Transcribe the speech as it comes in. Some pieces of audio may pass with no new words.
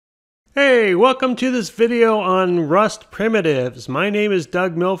Hey, welcome to this video on Rust primitives. My name is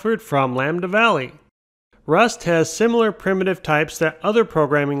Doug Milford from Lambda Valley. Rust has similar primitive types that other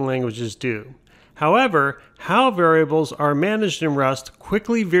programming languages do. However, how variables are managed in Rust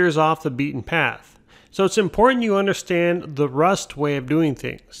quickly veers off the beaten path. So it's important you understand the Rust way of doing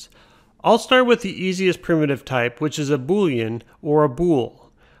things. I'll start with the easiest primitive type, which is a Boolean or a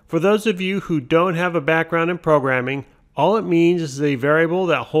bool. For those of you who don't have a background in programming, all it means is a variable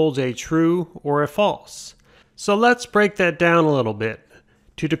that holds a true or a false. So let's break that down a little bit.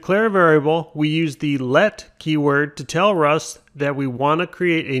 To declare a variable, we use the let keyword to tell Rust that we want to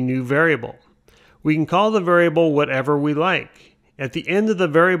create a new variable. We can call the variable whatever we like. At the end of the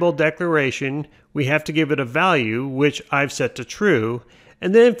variable declaration, we have to give it a value, which I've set to true,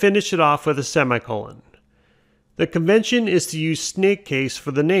 and then finish it off with a semicolon. The convention is to use snake case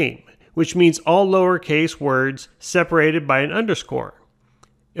for the name, which means all lowercase words separated by an underscore.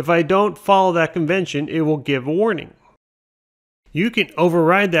 If I don't follow that convention, it will give a warning. You can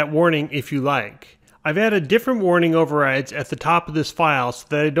override that warning if you like. I've added different warning overrides at the top of this file so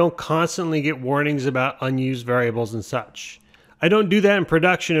that I don't constantly get warnings about unused variables and such. I don't do that in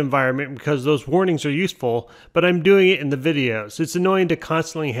production environment because those warnings are useful, but I'm doing it in the videos. It's annoying to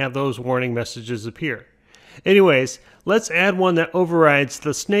constantly have those warning messages appear. Anyways, let's add one that overrides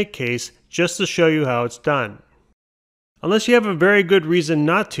the snake case just to show you how it's done. Unless you have a very good reason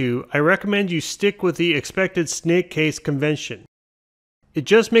not to, I recommend you stick with the expected snake case convention. It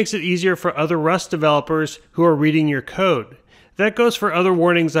just makes it easier for other Rust developers who are reading your code. That goes for other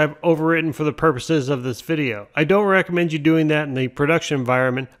warnings I've overwritten for the purposes of this video. I don't recommend you doing that in the production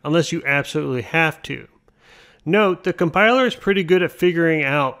environment unless you absolutely have to. Note, the compiler is pretty good at figuring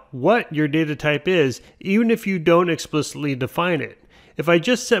out what your data type is, even if you don't explicitly define it. If I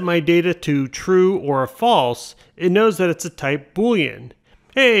just set my data to true or false, it knows that it's a type Boolean.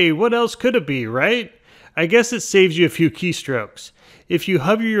 Hey, what else could it be, right? I guess it saves you a few keystrokes. If you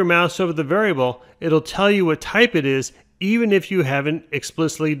hover your mouse over the variable, it'll tell you what type it is, even if you haven't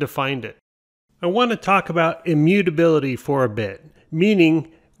explicitly defined it. I want to talk about immutability for a bit,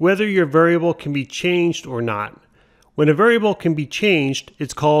 meaning whether your variable can be changed or not. When a variable can be changed,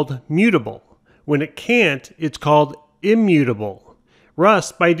 it's called mutable. When it can't, it's called immutable.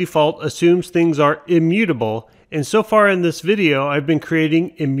 Rust, by default, assumes things are immutable, and so far in this video, I've been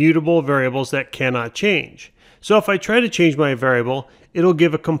creating immutable variables that cannot change. So if I try to change my variable, it'll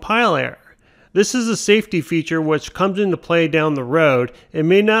give a compile error. This is a safety feature which comes into play down the road and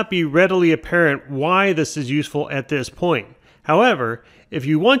may not be readily apparent why this is useful at this point. However, if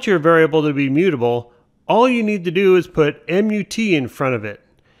you want your variable to be mutable, all you need to do is put mut in front of it.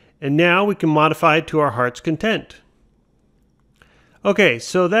 And now we can modify it to our heart's content. Okay,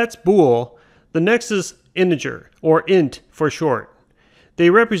 so that's bool. The next is integer, or int for short. They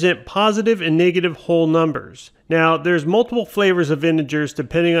represent positive and negative whole numbers. Now, there's multiple flavors of integers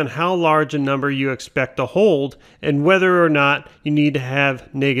depending on how large a number you expect to hold and whether or not you need to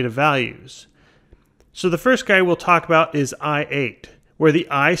have negative values. So the first guy we'll talk about is I8, where the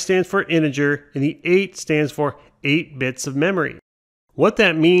I stands for integer and the 8 stands for 8 bits of memory. What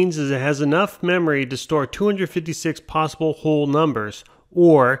that means is it has enough memory to store 256 possible whole numbers,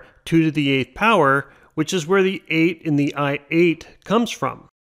 or 2 to the 8th power, which is where the 8 in the I8 comes from.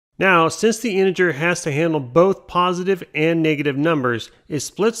 Now, since the integer has to handle both positive and negative numbers, it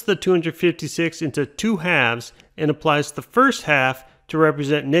splits the 256 into two halves and applies the first half to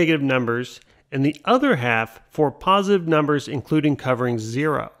represent negative numbers and the other half for positive numbers, including covering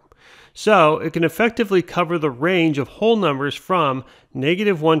 0. So it can effectively cover the range of whole numbers from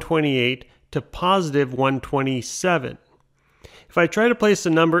negative 128 to positive 127. If I try to place a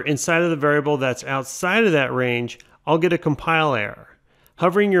number inside of the variable that's outside of that range, I'll get a compile error.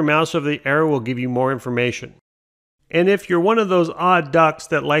 Hovering your mouse over the error will give you more information. And if you're one of those odd ducks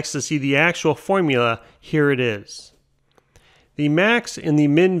that likes to see the actual formula, here it is. The max and the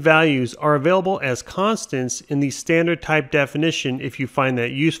min values are available as constants in the standard type definition if you find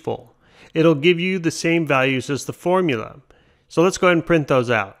that useful. It'll give you the same values as the formula. So let's go ahead and print those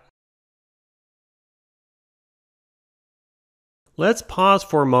out. Let's pause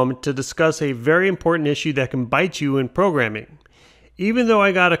for a moment to discuss a very important issue that can bite you in programming. Even though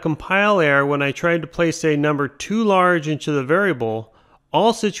I got a compile error when I tried to place a number too large into the variable,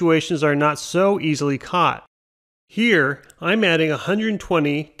 all situations are not so easily caught. Here, I'm adding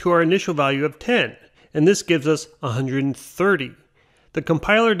 120 to our initial value of 10, and this gives us 130. The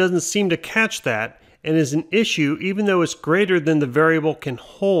compiler doesn't seem to catch that and is an issue even though it's greater than the variable can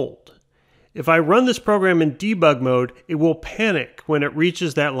hold. If I run this program in debug mode, it will panic when it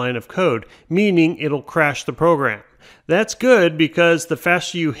reaches that line of code, meaning it'll crash the program. That's good because the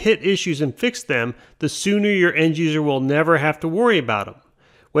faster you hit issues and fix them, the sooner your end user will never have to worry about them.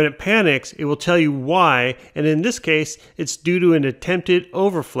 When it panics, it will tell you why, and in this case, it's due to an attempted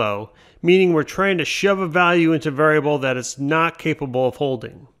overflow, meaning we're trying to shove a value into a variable that it's not capable of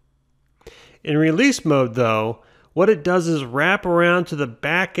holding. In release mode, though, what it does is wrap around to the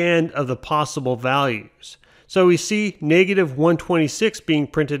back end of the possible values. So we see negative 126 being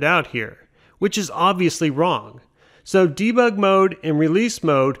printed out here, which is obviously wrong. So debug mode and release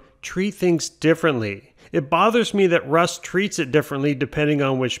mode treat things differently. It bothers me that Rust treats it differently depending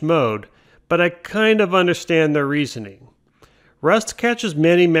on which mode, but I kind of understand their reasoning. Rust catches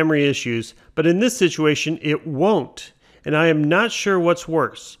many memory issues, but in this situation it won't, and I am not sure what's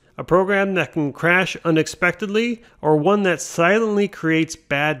worse, a program that can crash unexpectedly or one that silently creates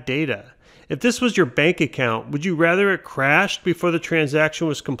bad data. If this was your bank account, would you rather it crashed before the transaction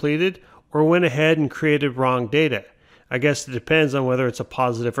was completed or went ahead and created wrong data? I guess it depends on whether it's a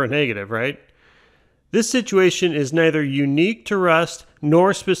positive or negative, right? This situation is neither unique to Rust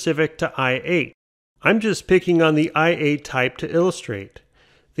nor specific to i8. I'm just picking on the i8 type to illustrate.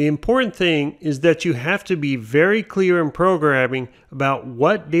 The important thing is that you have to be very clear in programming about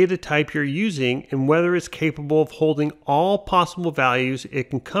what data type you're using and whether it's capable of holding all possible values it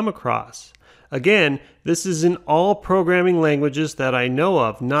can come across. Again, this is in all programming languages that I know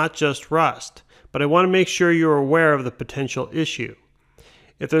of, not just Rust, but I want to make sure you're aware of the potential issue.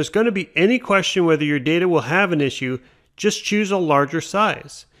 If there's going to be any question whether your data will have an issue, just choose a larger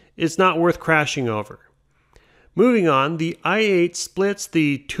size. It's not worth crashing over. Moving on, the i8 splits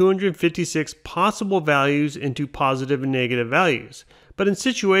the 256 possible values into positive and negative values. But in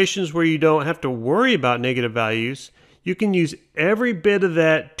situations where you don't have to worry about negative values, you can use every bit of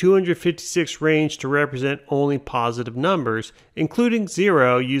that 256 range to represent only positive numbers, including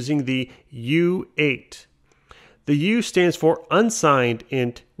 0 using the U8. The U stands for unsigned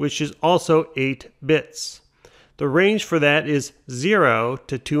int, which is also 8 bits. The range for that is 0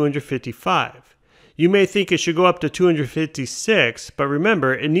 to 255. You may think it should go up to 256, but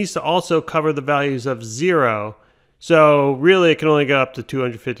remember, it needs to also cover the values of 0, so really it can only go up to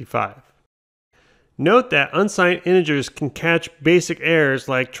 255. Note that unsigned integers can catch basic errors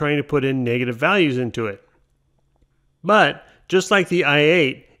like trying to put in negative values into it. But, just like the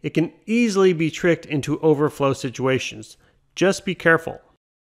i8, it can easily be tricked into overflow situations. Just be careful.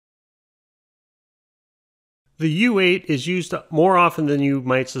 The U8 is used more often than you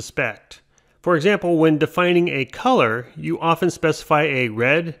might suspect. For example, when defining a color, you often specify a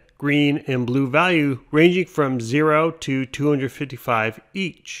red, green, and blue value ranging from 0 to 255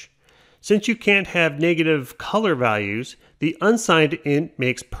 each. Since you can't have negative color values, the unsigned int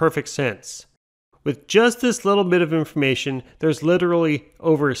makes perfect sense. With just this little bit of information, there's literally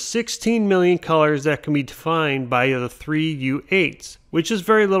over 16 million colors that can be defined by the 3 U8s, which is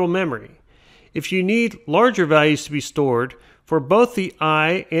very little memory. If you need larger values to be stored, for both the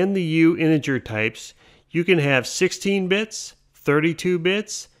I and the U integer types, you can have 16 bits, 32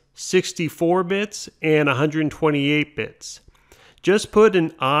 bits, 64 bits, and 128 bits. Just put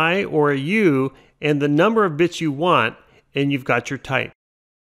an I or a U and the number of bits you want, and you've got your type.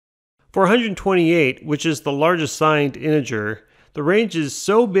 For 128, which is the largest signed integer, the range is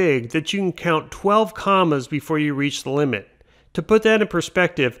so big that you can count 12 commas before you reach the limit. To put that in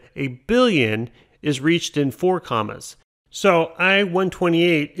perspective, a billion is reached in 4 commas. So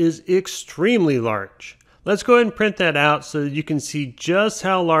I-128 is extremely large. Let's go ahead and print that out so that you can see just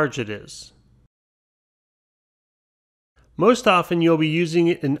how large it is. Most often you'll be using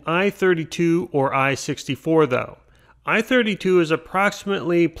an I-32 or I-64 though. I-32 is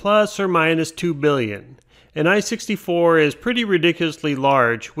approximately plus or minus 2 billion, and I-64 is pretty ridiculously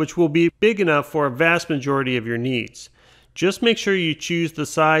large, which will be big enough for a vast majority of your needs. Just make sure you choose the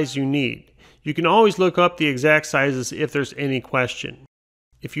size you need. You can always look up the exact sizes if there's any question.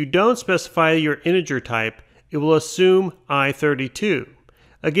 If you don't specify your integer type, it will assume I-32.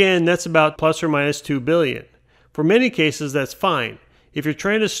 Again, that's about plus or minus 2 billion. For many cases, that's fine. If you're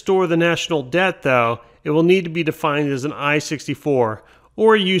trying to store the national debt, though, it will need to be defined as an I-64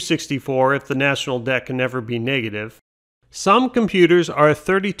 or a U-64 if the national debt can never be negative. Some computers are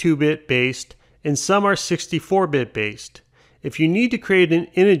 32-bit based and some are 64-bit based. If you need to create an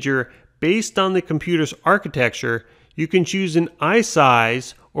integer based on the computer's architecture, you can choose an I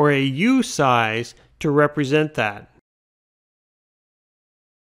size or a U size to represent that.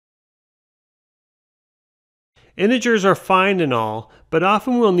 Integers are fine and all, but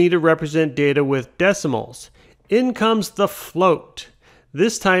often we'll need to represent data with decimals. In comes the float.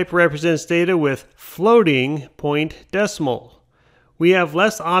 This type represents data with floating point decimal. We have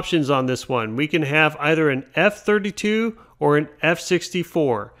less options on this one. We can have either an F32 or an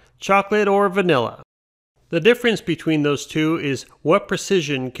F64, chocolate or vanilla. The difference between those two is what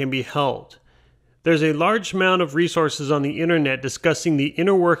precision can be held. There's a large amount of resources on the internet discussing the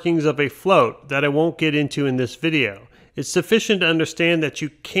inner workings of a float that I won't get into in this video. It's sufficient to understand that you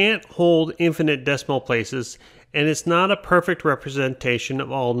can't hold infinite decimal places, and it's not a perfect representation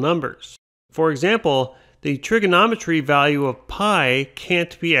of all numbers. For example, the trigonometry value of pi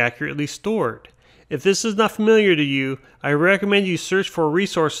can't be accurately stored. If this is not familiar to you, I recommend you search for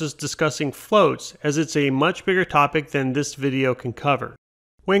resources discussing floats, as it's a much bigger topic than this video can cover.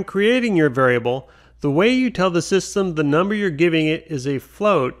 When creating your variable, the way you tell the system the number you're giving it is a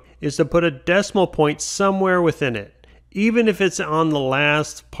float is to put a decimal point somewhere within it, even if it's on the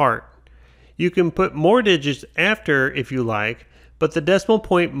last part. You can put more digits after if you like, but the decimal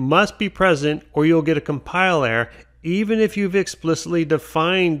point must be present or you'll get a compile error even if you've explicitly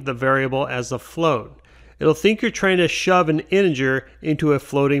defined the variable as a float. It'll think you're trying to shove an integer into a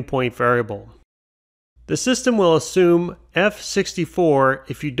floating point variable. The system will assume F64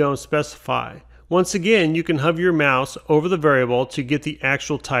 if you don't specify. Once again, you can hover your mouse over the variable to get the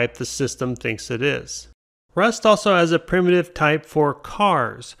actual type the system thinks it is. Rust also has a primitive type for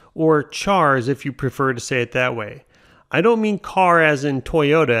cars, or chars if you prefer to say it that way. I don't mean car as in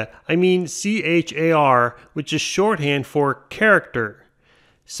Toyota, I mean CHAR, which is shorthand for character.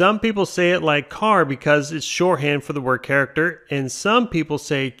 Some people say it like car because it's shorthand for the word character, and some people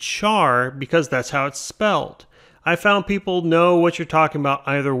say char because that's how it's spelled. I found people know what you're talking about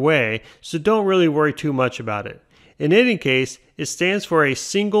either way, so don't really worry too much about it. In any case, it stands for a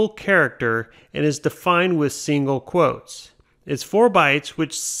single character and is defined with single quotes. It's 4 bytes,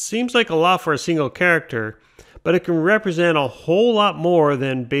 which seems like a lot for a single character, but it can represent a whole lot more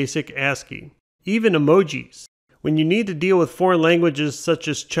than basic ASCII. Even emojis. When you need to deal with foreign languages such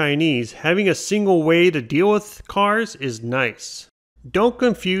as Chinese, having a single way to deal with cars is nice. Don't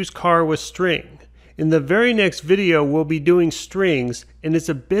confuse car with string. In the very next video, we'll be doing strings, and it's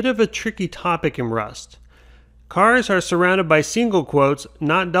a bit of a tricky topic in Rust. Cars are surrounded by single quotes,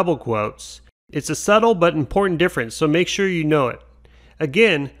 not double quotes. It's a subtle but important difference, so make sure you know it.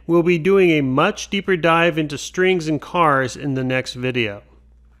 Again, we'll be doing a much deeper dive into strings and cars in the next video.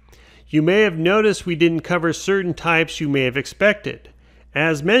 You may have noticed we didn't cover certain types you may have expected.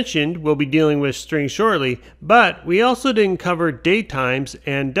 As mentioned, we'll be dealing with strings shortly, but we also didn't cover datetimes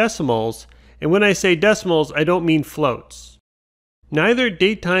and decimals, and when I say decimals, I don't mean floats. Neither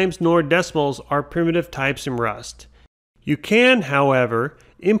datetimes nor decimals are primitive types in Rust. You can, however,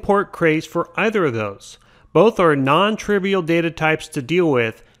 import crates for either of those. Both are non-trivial data types to deal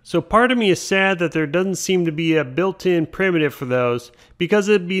with, so part of me is sad that there doesn't seem to be a built-in primitive for those because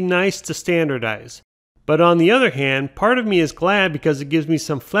it'd be nice to standardize. But on the other hand, part of me is glad because it gives me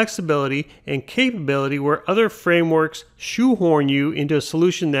some flexibility and capability where other frameworks shoehorn you into a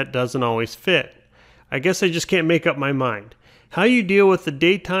solution that doesn't always fit. I guess I just can't make up my mind. How you deal with the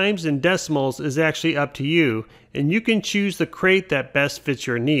datetimes and decimals is actually up to you, and you can choose the crate that best fits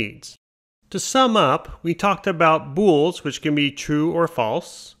your needs. To sum up, we talked about bools, which can be true or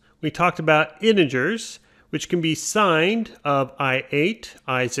false. We talked about integers, which can be signed of I8,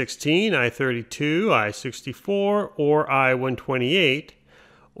 I16, I32, I64, or I128,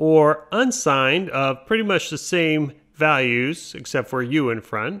 or unsigned of pretty much the same values except for U in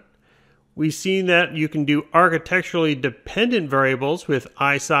front. We've seen that you can do architecturally dependent variables with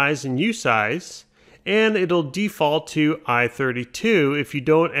I size and U size, and it'll default to I32 if you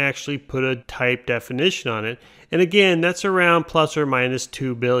don't actually put a type definition on it. And again, that's around plus or minus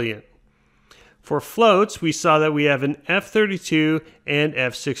 2 billion. For floats, we saw that we have an F32 and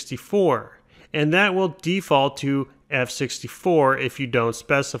F64, and that will default to F64 if you don't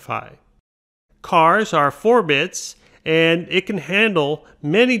specify. Cars are 4 bits, and it can handle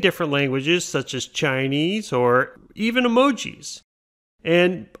many different languages such as Chinese or even emojis.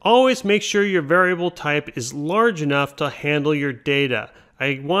 And always make sure your variable type is large enough to handle your data.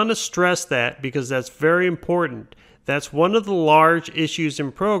 I want to stress that because that's very important. That's one of the large issues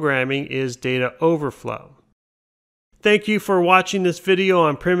in programming is data overflow. Thank you for watching this video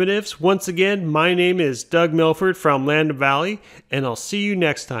on primitives. Once again, my name is Doug Milford from Lambda Valley, and I'll see you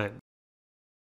next time.